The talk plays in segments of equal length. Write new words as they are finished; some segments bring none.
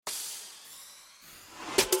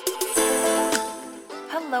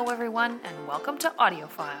Hello everyone, and welcome to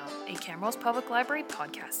Audiophile, a Camrose Public Library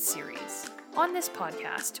podcast series. On this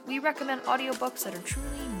podcast, we recommend audiobooks that are truly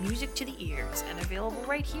music to the ears and available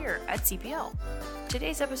right here at CPL.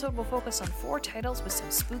 Today's episode will focus on 4 titles with some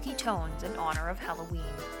spooky tones in honor of Halloween.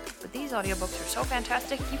 But these audiobooks are so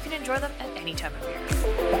fantastic, you can enjoy them at any time of year.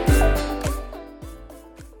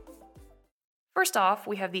 First off,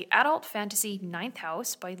 we have the adult fantasy Ninth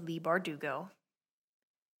House by Leigh Bardugo.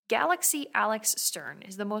 Galaxy Alex Stern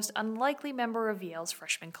is the most unlikely member of Yale's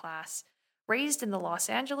freshman class. Raised in the Los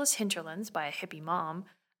Angeles hinterlands by a hippie mom,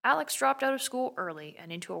 Alex dropped out of school early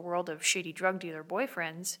and into a world of shady drug dealer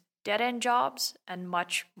boyfriends, dead-end jobs, and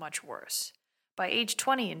much, much worse. By age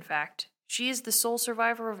 20, in fact, she is the sole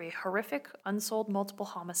survivor of a horrific, unsolved multiple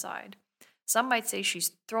homicide. Some might say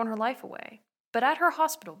she's thrown her life away. But at her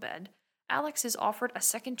hospital bed, Alex is offered a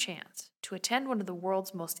second chance to attend one of the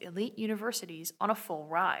world's most elite universities on a full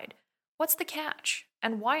ride. What's the catch?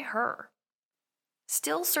 And why her?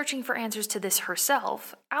 Still searching for answers to this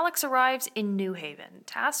herself, Alex arrives in New Haven,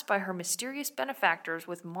 tasked by her mysterious benefactors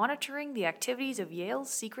with monitoring the activities of Yale's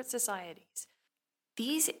secret societies.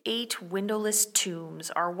 These 8 windowless tombs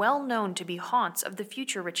are well known to be haunts of the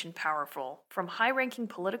future rich and powerful, from high-ranking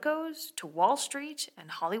politicos to Wall Street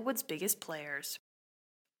and Hollywood's biggest players.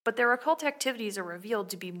 But their occult activities are revealed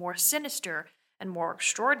to be more sinister and more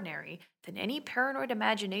extraordinary than any paranoid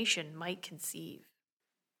imagination might conceive.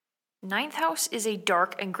 Ninth House is a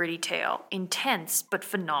dark and gritty tale, intense but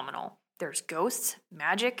phenomenal. There's ghosts,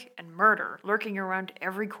 magic, and murder lurking around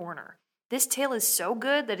every corner. This tale is so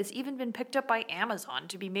good that it's even been picked up by Amazon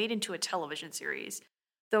to be made into a television series,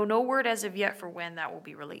 though no word as of yet for when that will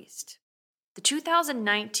be released. The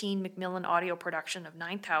 2019 Macmillan audio production of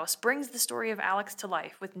Ninth House brings the story of Alex to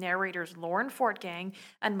life with narrators Lauren Fortgang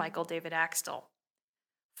and Michael David Axtell.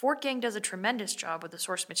 Fortgang does a tremendous job with the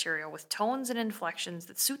source material with tones and inflections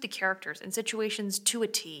that suit the characters and situations to a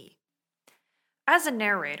T. As a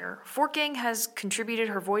narrator, Fortgang has contributed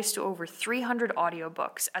her voice to over 300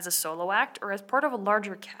 audiobooks as a solo act or as part of a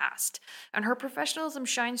larger cast, and her professionalism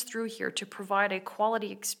shines through here to provide a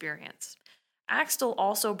quality experience. Axtell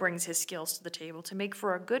also brings his skills to the table to make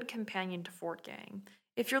for a good companion to Fortgang.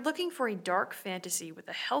 If you're looking for a dark fantasy with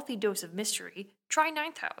a healthy dose of mystery, try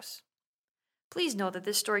Ninth House. Please note that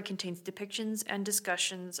this story contains depictions and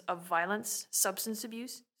discussions of violence, substance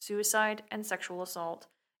abuse, suicide, and sexual assault.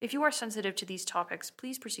 If you are sensitive to these topics,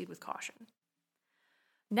 please proceed with caution.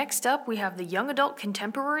 Next up, we have the young adult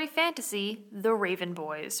contemporary fantasy, The Raven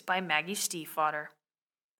Boys by Maggie Stiefvater.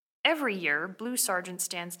 Every year, Blue Sargent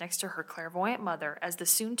stands next to her clairvoyant mother as the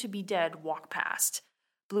soon-to-be-dead walk past.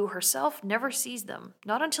 Blue herself never sees them,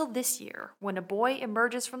 not until this year, when a boy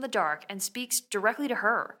emerges from the dark and speaks directly to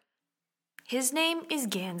her. His name is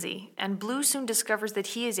Gansey, and Blue soon discovers that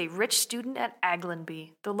he is a rich student at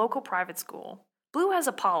Aglenby, the local private school. Blue has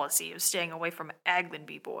a policy of staying away from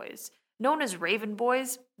Aglenby boys. Known as Raven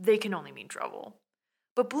Boys, they can only mean trouble.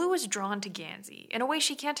 But Blue is drawn to Gansey in a way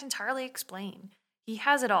she can't entirely explain. He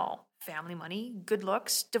has it all: family money, good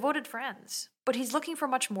looks, devoted friends. But he's looking for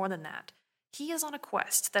much more than that. He is on a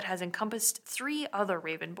quest that has encompassed 3 other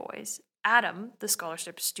Raven boys: Adam, the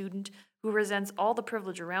scholarship student who resents all the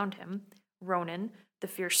privilege around him; Ronan, the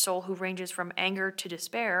fierce soul who ranges from anger to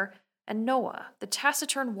despair; and Noah, the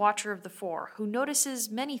taciturn watcher of the 4, who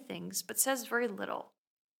notices many things but says very little.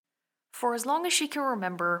 For as long as she can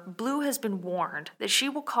remember, Blue has been warned that she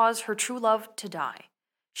will cause her true love to die.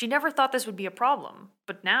 She never thought this would be a problem,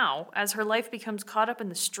 but now, as her life becomes caught up in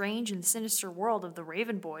the strange and sinister world of the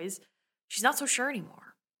Raven Boys, she's not so sure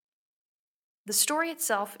anymore. The story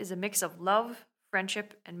itself is a mix of love,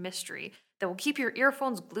 friendship, and mystery that will keep your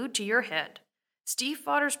earphones glued to your head.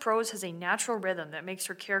 Stiefvater's prose has a natural rhythm that makes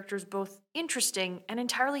her characters both interesting and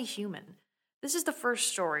entirely human. This is the first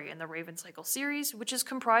story in the Raven Cycle series, which is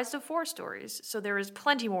comprised of 4 stories, so there is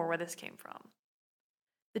plenty more where this came from.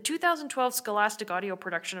 The 2012 Scholastic audio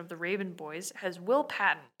production of The Raven Boys has Will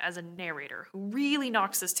Patton as a narrator who really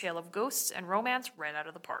knocks this tale of ghosts and romance right out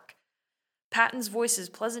of the park. Patton's voice is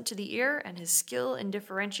pleasant to the ear, and his skill in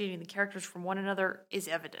differentiating the characters from one another is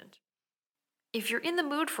evident. If you're in the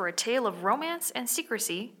mood for a tale of romance and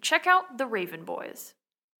secrecy, check out The Raven Boys.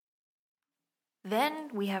 Then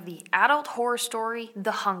we have the adult horror story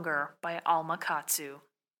The Hunger by Alma Katsu.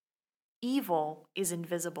 Evil is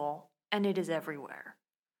invisible, and it is everywhere.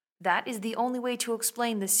 That is the only way to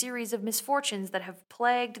explain the series of misfortunes that have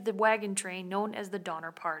plagued the wagon train known as the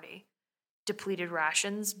Donner Party. Depleted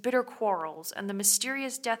rations, bitter quarrels, and the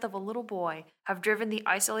mysterious death of a little boy have driven the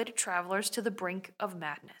isolated travelers to the brink of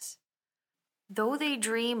madness. Though they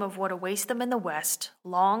dream of what awaits them in the West,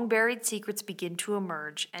 long-buried secrets begin to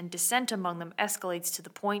emerge, and dissent among them escalates to the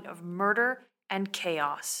point of murder and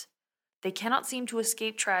chaos. They cannot seem to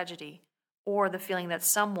escape tragedy, or the feeling that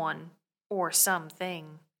someone, or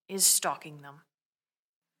something, is stalking them.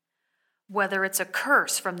 Whether it's a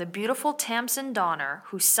curse from the beautiful Tamsin Donner,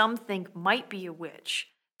 who some think might be a witch,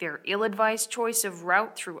 their ill-advised choice of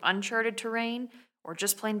route through uncharted terrain, or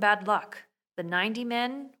just plain bad luck, the 90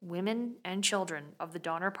 men, women, and children of the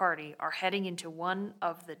Donner Party are heading into one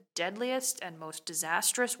of the deadliest and most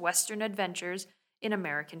disastrous Western adventures in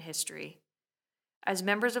American history. As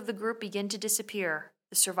members of the group begin to disappear,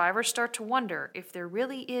 the survivors start to wonder if there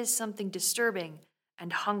really is something disturbing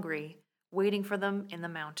and hungry waiting for them in the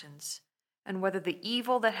mountains, and whether the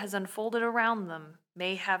evil that has unfolded around them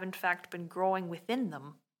may have in fact been growing within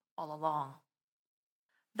them all along.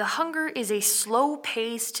 The Hunger is a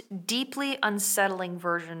slow-paced, deeply unsettling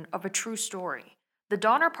version of a true story. The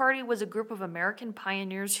Donner Party was a group of American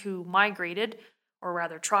pioneers who migrated, or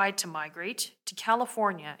rather tried to migrate, to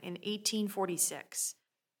California in 1846.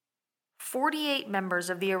 48 members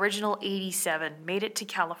of the original 87 made it to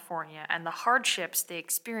California, and the hardships they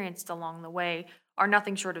experienced along the way are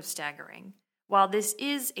nothing short of staggering. While this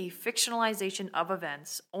is a fictionalization of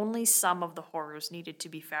events, only some of the horrors needed to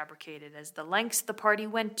be fabricated, as the lengths the party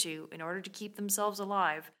went to in order to keep themselves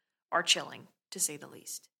alive are chilling, to say the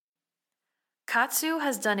least. Katsu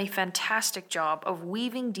has done a fantastic job of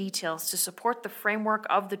weaving details to support the framework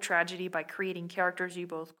of the tragedy by creating characters you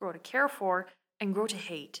both grow to care for and grow to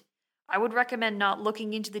hate. I would recommend not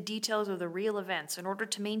looking into the details of the real events in order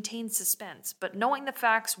to maintain suspense, but knowing the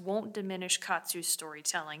facts won't diminish Katsu's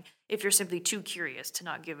storytelling if you're simply too curious to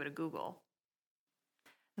not give it a Google.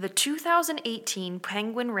 The 2018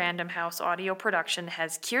 Penguin Random House audio production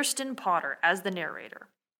has Kirsten Potter as the narrator.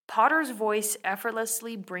 Potter's voice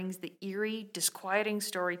effortlessly brings the eerie, disquieting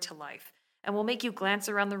story to life, and will make you glance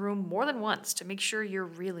around the room more than once to make sure you're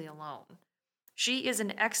really alone. She is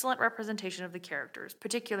an excellent representation of the characters,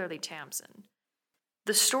 particularly Tamsin.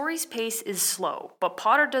 The story's pace is slow, but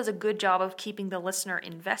Potter does a good job of keeping the listener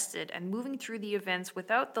invested and moving through the events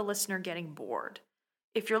without the listener getting bored.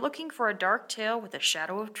 If you're looking for a dark tale with a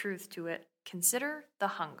shadow of truth to it, consider The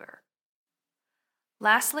Hunger.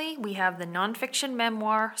 Lastly, we have the nonfiction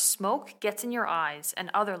memoir Smoke Gets in Your Eyes and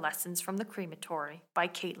Other Lessons from the Crematory by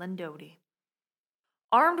Caitlin Doughty.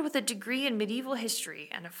 Armed with a degree in medieval history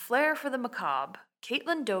and a flair for the macabre,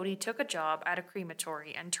 Caitlin Doughty took a job at a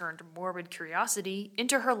crematory and turned morbid curiosity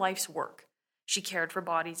into her life's work. She cared for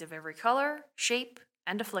bodies of every color, shape,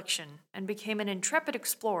 and affliction, and became an intrepid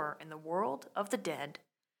explorer in the world of the dead.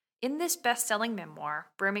 In this best-selling memoir,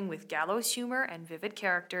 brimming with gallows humor and vivid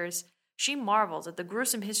characters, she marvels at the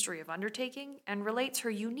gruesome history of undertaking and relates her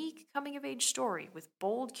unique coming-of-age story with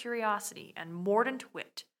bold curiosity and mordant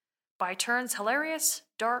wit. By turns hilarious,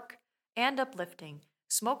 dark, and uplifting,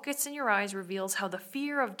 Smoke Gets in Your Eyes reveals how the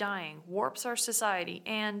fear of dying warps our society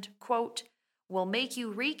and, quote, will make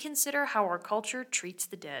you reconsider how our culture treats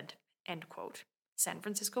the dead, end quote. San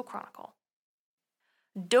Francisco Chronicle.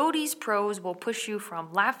 Doughty's prose will push you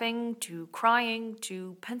from laughing to crying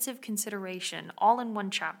to pensive consideration all in one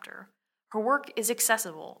chapter. Her work is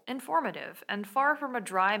accessible, informative, and far from a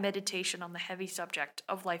dry meditation on the heavy subject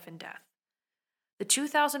of life and death. The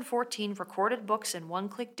 2014 Recorded Books and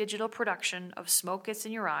One-Click digital production of Smoke Gets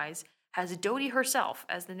in Your Eyes has Doughty herself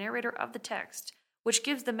as the narrator of the text, which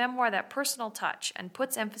gives the memoir that personal touch and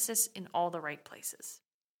puts emphasis in all the right places.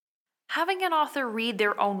 Having an author read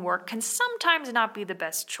their own work can sometimes not be the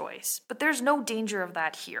best choice, but there's no danger of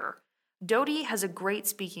that here. Doughty has a great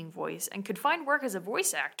speaking voice and could find work as a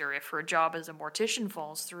voice actor if her job as a mortician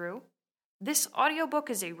falls through. This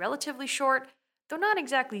audiobook is a relatively short, though not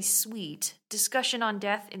exactly sweet, discussion on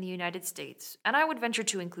death in the United States, and I would venture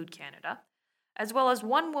to include Canada, as well as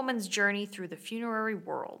one woman's journey through the funerary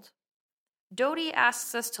world. Doughty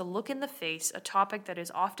asks us to look in the face a topic that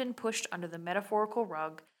is often pushed under the metaphorical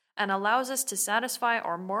rug and allows us to satisfy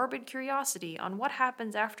our morbid curiosity on what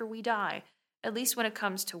happens after we die, at least when it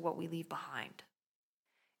comes to what we leave behind.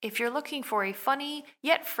 If you're looking for a funny,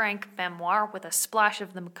 yet frank memoir with a splash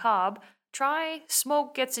of the macabre, try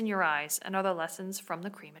Smoke Gets in Your Eyes and Other Lessons from the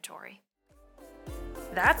Crematory.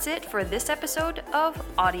 That's it for this episode of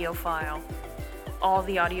Audiophile. All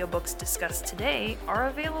the audiobooks discussed today are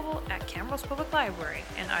available at Camrose Public Library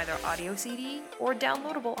in either audio CD or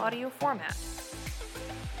downloadable audio format.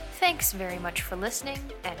 Thanks very much for listening,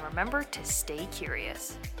 and remember to stay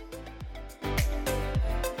curious.